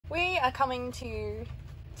We are coming to you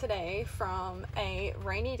today from a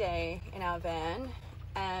rainy day in our van,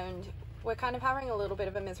 and we're kind of having a little bit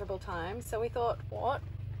of a miserable time, so we thought, what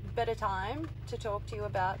better time to talk to you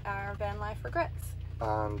about our van life regrets.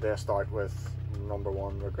 And they start with number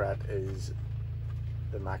one regret is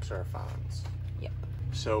the Maxxair fans. Yep.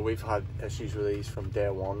 So we've had issues with these from day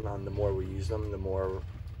one, and the more we use them, the more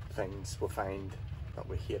things we find that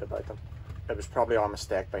we hate about them. It was probably our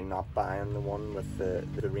mistake by not buying the one with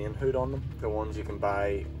the rain hood on them. The ones you can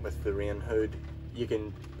buy with the rain hood, you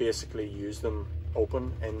can basically use them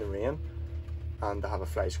open in the rain, and they have a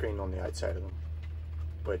fly screen on the outside of them,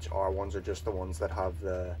 which our ones are just the ones that have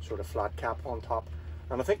the sort of flat cap on top.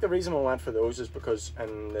 And I think the reason we went for those is because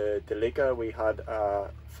in the Delica we had a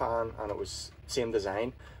fan and it was same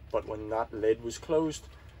design, but when that lid was closed,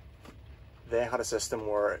 they had a system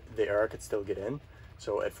where the air could still get in.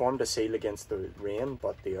 So it formed a seal against the rain,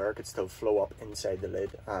 but the air could still flow up inside the lid,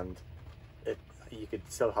 and you could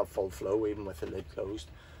still have full flow even with the lid closed.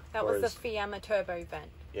 That was the Fiamma Turbo vent.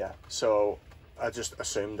 Yeah, so I just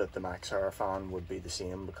assumed that the Maxxair fan would be the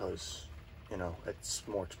same because, you know, it's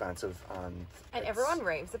more expensive and everyone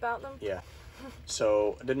raves about them. Yeah.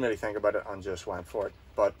 So I didn't really think about it and just went for it.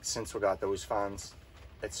 But since we got those fans,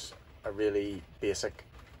 it's a really basic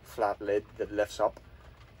flat lid that lifts up,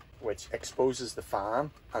 which exposes the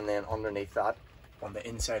fan, and then underneath that, on the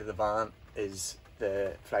inside of the van, is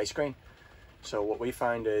the fly screen. So what we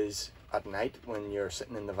found is at night when you're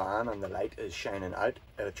sitting in the van and the light is shining out,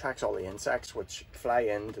 it attracts all the insects which fly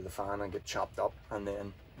into the fan and get chopped up, and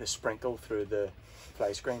then they sprinkle through the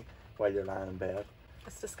fly screen while you're lying in bed.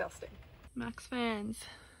 It's disgusting. Max fans.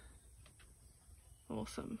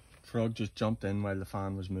 Awesome. Frog just jumped in while the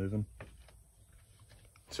fan was moving.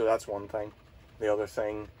 So that's one thing. The other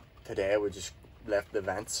thing, today we just left the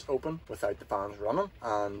vents open without the fans running,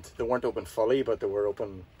 and they weren't open fully, but they were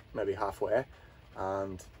open maybe halfway,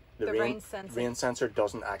 and the rain sensor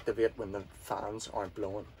doesn't activate when the fans aren't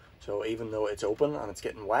blowing. So even though it's open and it's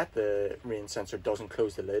getting wet, the rain sensor doesn't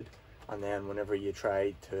close the lid, and then whenever you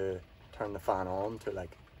try to turn the fan on to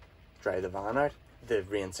like dry the van out, the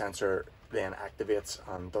rain sensor then activates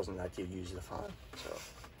and doesn't let you use the fan. So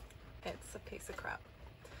it's a piece of crap.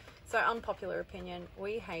 So unpopular opinion,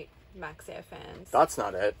 we hate Maxxair fans. That's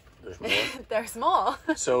not it, there's more. There's more.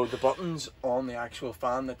 So the buttons on the actual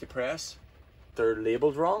fan that you press, they're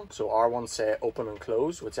labelled wrong. So our ones say open and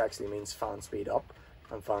close, which actually means fan speed up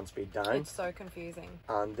and fan speed down. It's so confusing.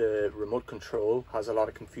 And the remote control has a lot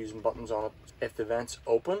of confusing buttons on it. If the vent's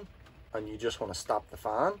open and you just want to stop the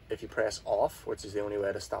fan, if you press off, which is the only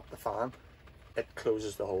way to stop the fan, it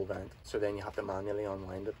closes the whole vent. So then you have to manually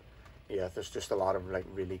unwind it. Yeah, there's just a lot of like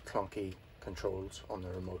really clunky controls on the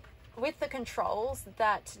remote. With the controls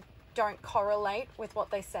that don't correlate with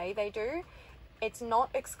what they say they do, it's not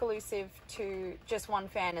exclusive to just one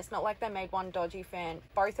fan. It's not like they made one dodgy fan.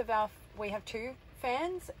 We have two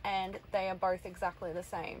fans and they are both exactly the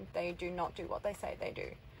same. They do not do what they say they do.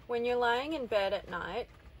 When you're lying in bed at night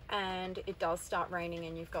and it does start raining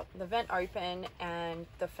and you've got the vent open and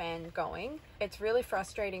the fan going, it's really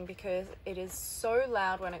frustrating because it is so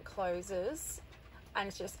loud when it closes, and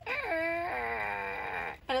it's just,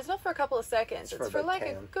 and it's not for a couple of seconds, it's for like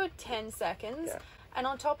 10. A good 10 seconds. Yeah. And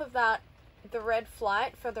on top of that, the red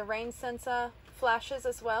flight for the rain sensor flashes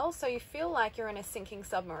as well, so you feel like you're in a sinking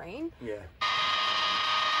submarine. Yeah.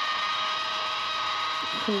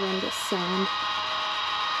 Horrendous sound.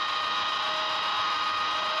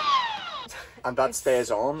 And that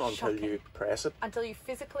stays on until you press it. Until you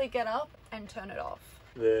physically get up and turn it off.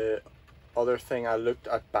 The other thing I looked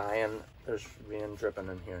at buying, there's rain dripping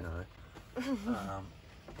in here now.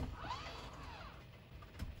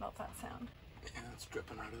 Not that sound. Yeah, it's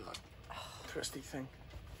dripping out of that twisty thing.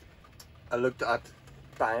 I looked at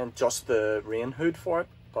buying just the rain hood for it,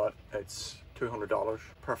 but it's $200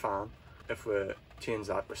 per fan. If we change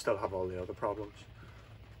that, we still have all the other problems.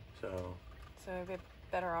 So we're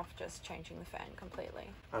better off just changing the fan completely.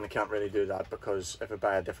 And I can't really do that because if I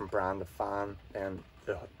buy a different brand of fan, then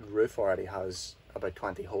the roof already has about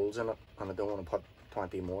 20 holes in it, and I don't want to put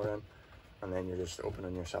 20 more in, and then you're just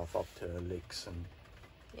opening yourself up to leaks. And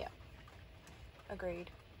yeah, agreed.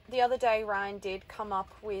 The other day Ryan did come up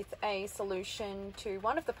with a solution to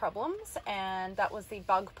one of the problems, and that was the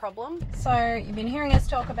bug problem. So you've been hearing us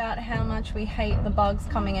talk about how much we hate the bugs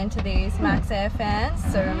coming into these Maxxair fans,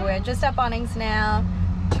 so we're just at Bunnings now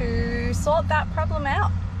to sort that problem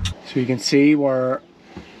out. So you can see where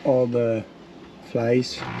all the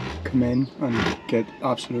flies come in and get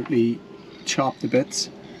absolutely chopped to bits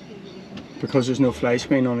because there's no fly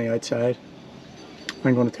screen on the outside.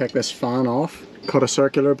 I'm going to take this fan off, cut a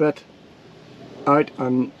circular bit out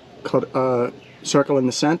and cut a circle in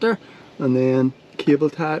the center and then cable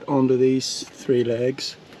tie it onto these 3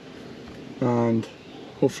 legs, and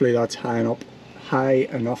hopefully that's high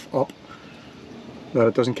enough up that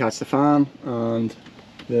it doesn't catch the fan, and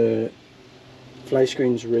the fly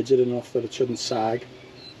screen's rigid enough that it shouldn't sag.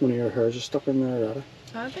 One of your hairs is stuck in there already.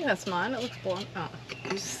 I think that's mine. It looks blunt. Oh.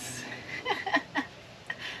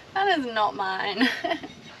 That is not mine.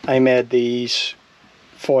 I made these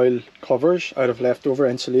foil covers out of leftover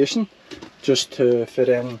insulation just to fit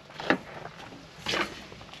in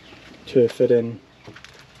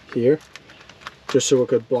here, just so we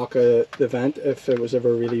could block the vent if it was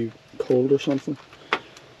ever really cold or something.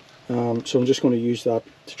 So I'm just going to use that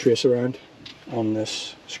to trace around on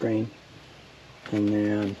this screen, and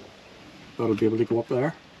then that'll be able to go up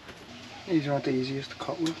there. These aren't the easiest to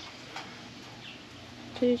cut with.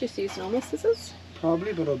 Can you just use normal scissors?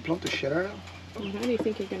 Probably, but I'll blunt the shit out of them. Well, how do you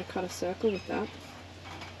think you're going to cut a circle with that?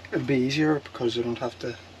 It'll be easier because I don't have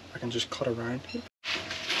to, I can just cut around.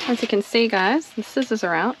 As you can see, guys, the scissors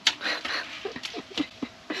are out.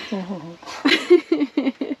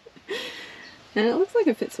 And it looks like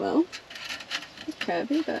it fits well. It's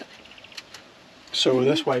curvy, but... So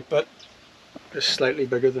this white bit is slightly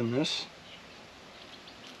bigger than this,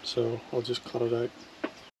 so I'll just cut it out.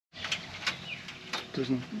 It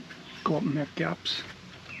doesn't go up and make gaps.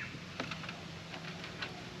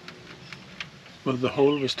 Well, the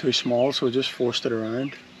hole was too small, so I just forced it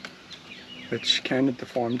around, which kind of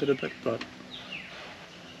deformed it a bit, but...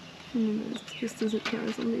 It's just as it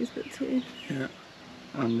goes on these bits here. Yeah,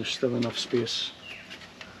 and there's still enough space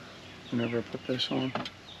whenever I put this on.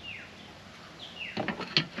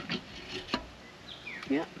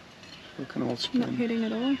 Yep. So it can all spin. Not hitting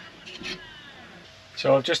at all.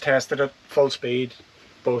 So I've just tested it full speed,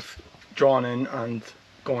 both drawn in and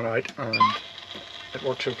going out, and it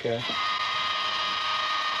works okay.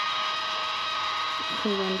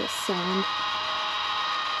 Horrendous sound.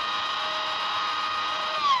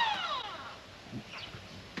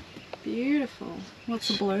 Beautiful. What's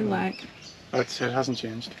the blue like? It hasn't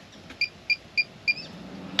changed.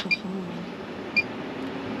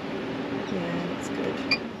 Yeah, that's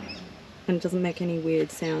good. And it doesn't make any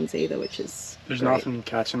weird sounds either, which is There's great. nothing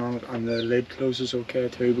catching on it, and the lid closes okay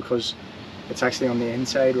too because it's actually on the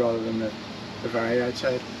inside rather than the very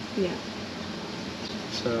outside. Yeah.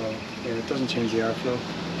 So yeah, it doesn't change the airflow.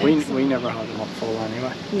 We never had them up full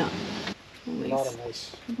anyway. No. Not a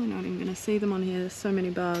nice. We're not even going to see them on here. There's so many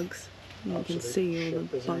bugs. And you can Absolute see all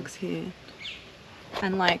shit, the isn't it? bugs here.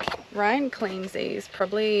 And like Ryan cleans these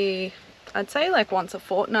probably, I'd say like once a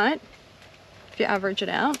fortnight. If you average it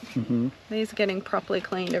out. These are getting properly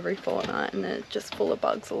cleaned every fortnight, and they're just full of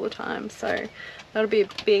bugs all the time. So that'll be a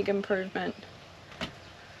big improvement.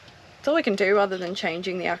 It's all we can do other than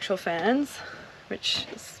changing the actual fans, which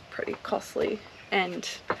is pretty costly and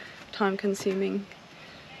time-consuming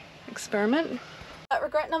experiment.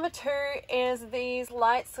 Regret number 2 is these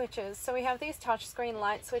light switches. So we have these touchscreen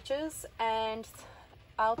light switches, and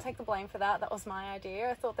I'll take the blame for that. That was my idea.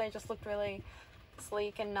 I thought they just looked really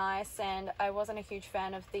sleek and nice, and I wasn't a huge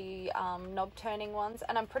fan of the knob turning ones,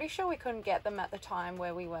 and I'm pretty sure we couldn't get them at the time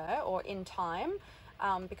where we were, or in time,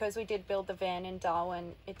 because we did build the van in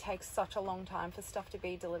Darwin. It takes such a long time for stuff to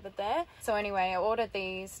be delivered there. So anyway, I ordered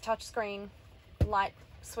these touchscreen light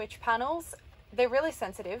switch panels. They're really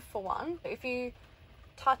sensitive, for one. If you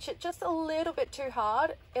touch it just a little bit too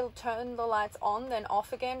hard, it'll turn the lights on then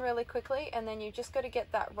off again really quickly, and then you just got to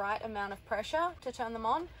get that right amount of pressure to turn them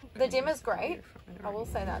on. The dimmer's great, I will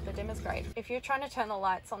say that, the dimmer's great. If you're trying to turn the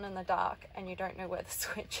lights on in the dark and you don't know where the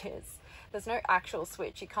switch is, there's no actual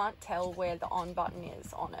switch, you can't tell where the on button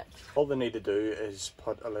is on it. All they need to do is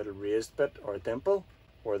put a little raised bit or a dimple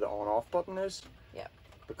where the on off button is. Yep.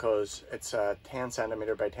 Because it's a 10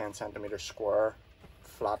 centimeter by 10 centimeter square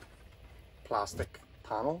flat plastic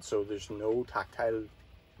panel, so there's no tactile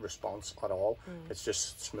response at all. It's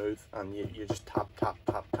just smooth, and you just tap tap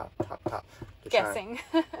tap tap tap tap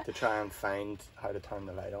to try and find how to turn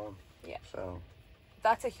the light on. Yeah, so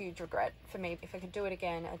that's a huge regret for me. If I could do it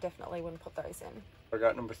again, I definitely wouldn't put those in.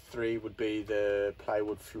 Regret number 3 would be the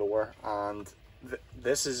plywood floor, and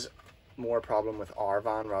this is more a problem with our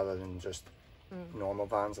van rather than just normal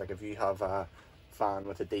vans. Like if you have a van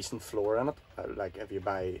with a decent floor in it, like if you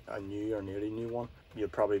buy a new or nearly new one, you'll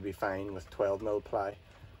probably be fine with 12mm ply,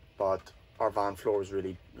 but our van floor was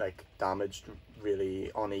really like damaged, really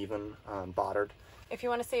uneven and battered. If you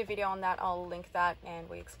want to see a video on that, I'll link that, and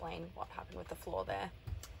we explain what happened with the floor there.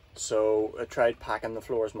 So I tried packing the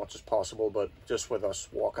floor as much as possible, but just with us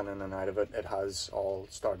walking in and out of it, it has all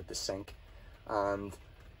started to sink. And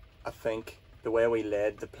I think the way we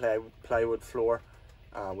laid the plywood floor,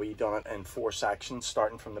 We done it in 4 sections,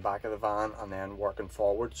 starting from the back of the van and then working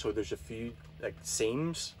forward. So there's a few like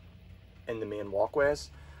seams in the main walkways,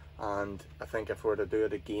 and I think if we were to do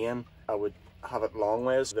it again, I would have it long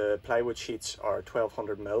ways. The plywood sheets are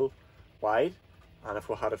 1200 mil wide, and if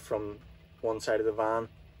we had it from one side of the van,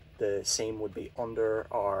 the seam would be under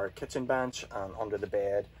our kitchen bench and under the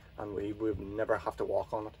bed, and we would never have to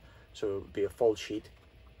walk on it. So it would be a full sheet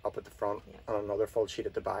up at the front, yeah, and another full sheet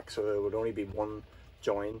at the back, so there would only be one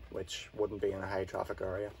join, which wouldn't be in a high traffic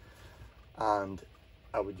area. And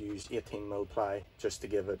I would use 18 mil ply just to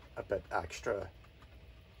give it a bit extra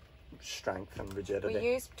strength and rigidity.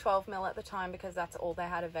 We used 12 mil at the time because that's all they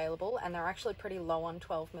had available, and they're actually pretty low on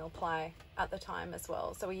 12 mil ply at the time as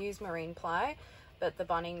well. So we used marine ply, but the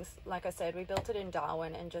Bunnings, like I said, we built it in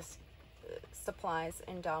Darwin, and just supplies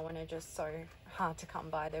in Darwin are just so hard to come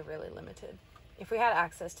by. They're really limited. If we had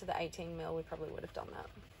access to the 18 mil, we probably would have done that.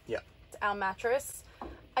 Yeah. Our mattress,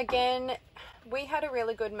 again, we had a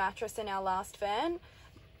really good mattress in our last van,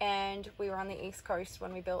 and we were on the East Coast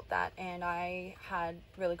when we built that, and I had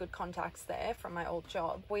really good contacts there from my old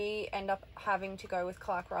job. We end up having to go with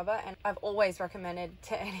Clark Rubber, and I've always recommended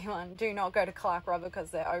to anyone, do not go to Clark Rubber because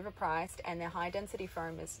they're overpriced, and their high density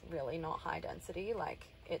foam is really not high density. Like,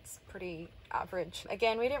 it's pretty average.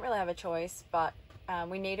 Again, we didn't really have a choice, but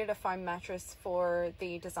we needed a foam mattress for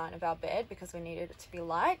the design of our bed because we needed it to be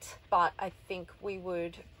light, but I think we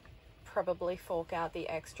would probably fork out the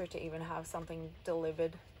extra to even have something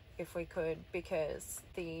delivered if we could, because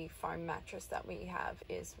the foam mattress that we have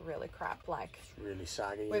is really crap. Like, it's really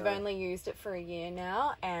saggy. We've only used it for a year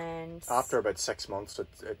now, and after about 6 months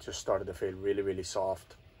it just started to feel really, really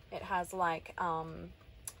soft. It has like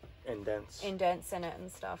indents in it and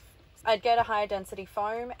stuff. I'd get a higher density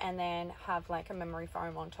foam and then have like a memory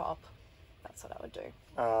foam on top. That's what I would do.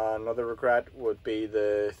 Another regret would be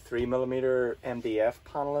the 3mm MDF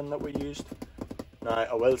paneling that we used. Now,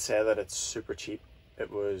 I will say that it's super cheap.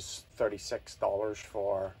 It was $36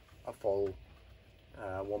 for a full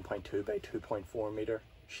 1.2 by 2.4 meter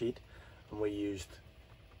sheet, and we used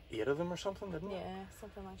 8 of them or something, didn't we? Yeah,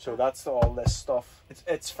 something like that. So that's all this stuff.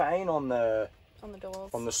 It's fine on the doors,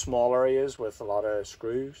 on the small areas with a lot of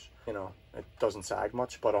screws. You know, it doesn't sag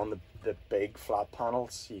much, but on the big flat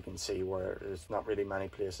panels, you can see where there's not really many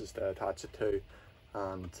places to attach it to,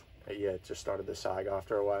 and yeah, it just started to sag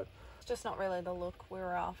after a while. It's just not really the look we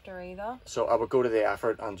were after either. So I would go to the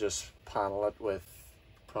effort and just panel it with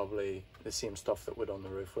probably the same stuff that we'd on the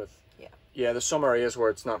roof with. Yeah. Yeah, there's some areas where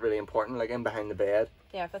it's not really important, like in behind the bed.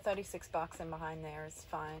 Yeah, for $36 in behind there is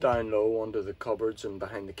fine. Down low under the cupboards and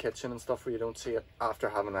behind the kitchen and stuff where you don't see it. After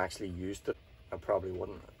having actually used it, I probably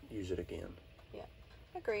wouldn't use it again. Yeah,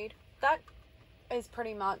 agreed. That is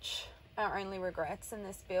pretty much our only regrets in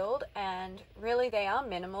this build, and really they are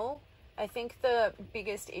minimal. I think the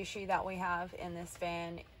biggest issue that we have in this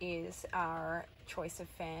van is our choice of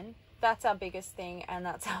fan. That's our biggest thing, and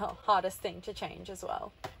that's our hardest thing to change as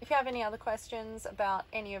well. If you have any other questions about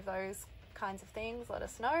any of those kinds of things, let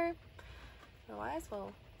us know. Otherwise,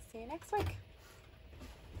 we'll see you next week.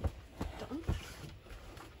 Done.